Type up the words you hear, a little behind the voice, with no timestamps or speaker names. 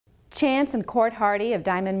Chance and Court Hardy of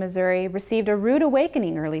Diamond, Missouri received a rude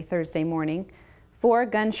awakening early Thursday morning. 4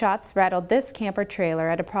 gunshots rattled this camper trailer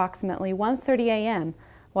at approximately 1:30 a.m.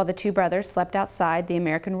 while the two brothers slept outside the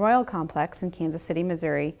American Royal Complex in Kansas City,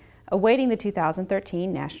 Missouri, awaiting the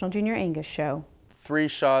 2013 National Junior Angus Show. 3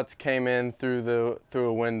 shots came in through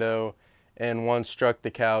a window, and 1 struck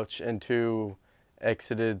the couch, and 2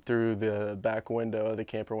 exited through the back window of the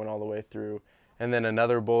camper, went all the way through. And then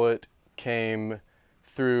another bullet came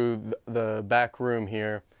through the back room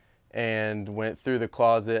here and went through the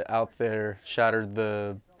closet out there, shattered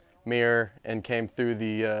the mirror, and came through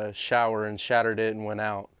the shower and shattered it and went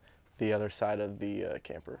out the other side of the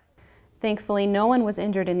camper. Thankfully, no one was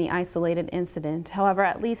injured in the isolated incident. However,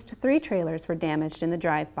 at least 3 trailers were damaged in the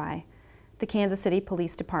drive-by. The Kansas City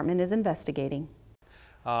Police Department is investigating.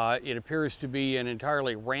 It appears to be an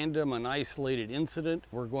entirely random and isolated incident.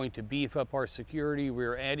 We're going to beef up our security.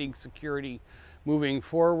 We're adding security moving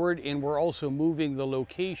forward, and we're also moving the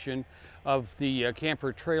location of the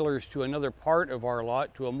camper trailers to another part of our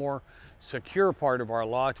lot, to a more secure part of our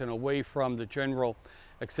lot and away from the general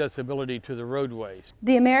accessibility to the roadways.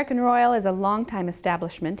 The American Royal is a longtime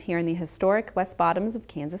establishment here in the historic West Bottoms of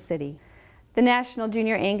Kansas City. The National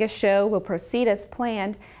Junior Angus Show will proceed as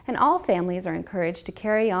planned, and all families are encouraged to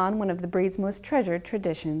carry on one of the breed's most treasured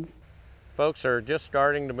traditions. Folks are just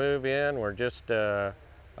starting to move in. We're just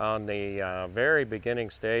on the very beginning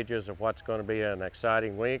stages of what's going to be an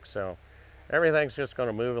exciting week, so everything's just going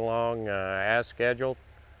to move along as scheduled.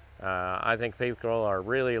 I think people are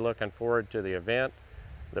really looking forward to the event.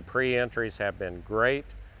 The pre-entries have been great.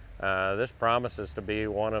 This promises to be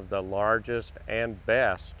one of the largest and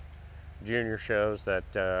best junior shows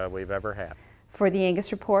that we've ever had. For the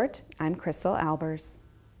Angus Report, I'm Crystal Albers.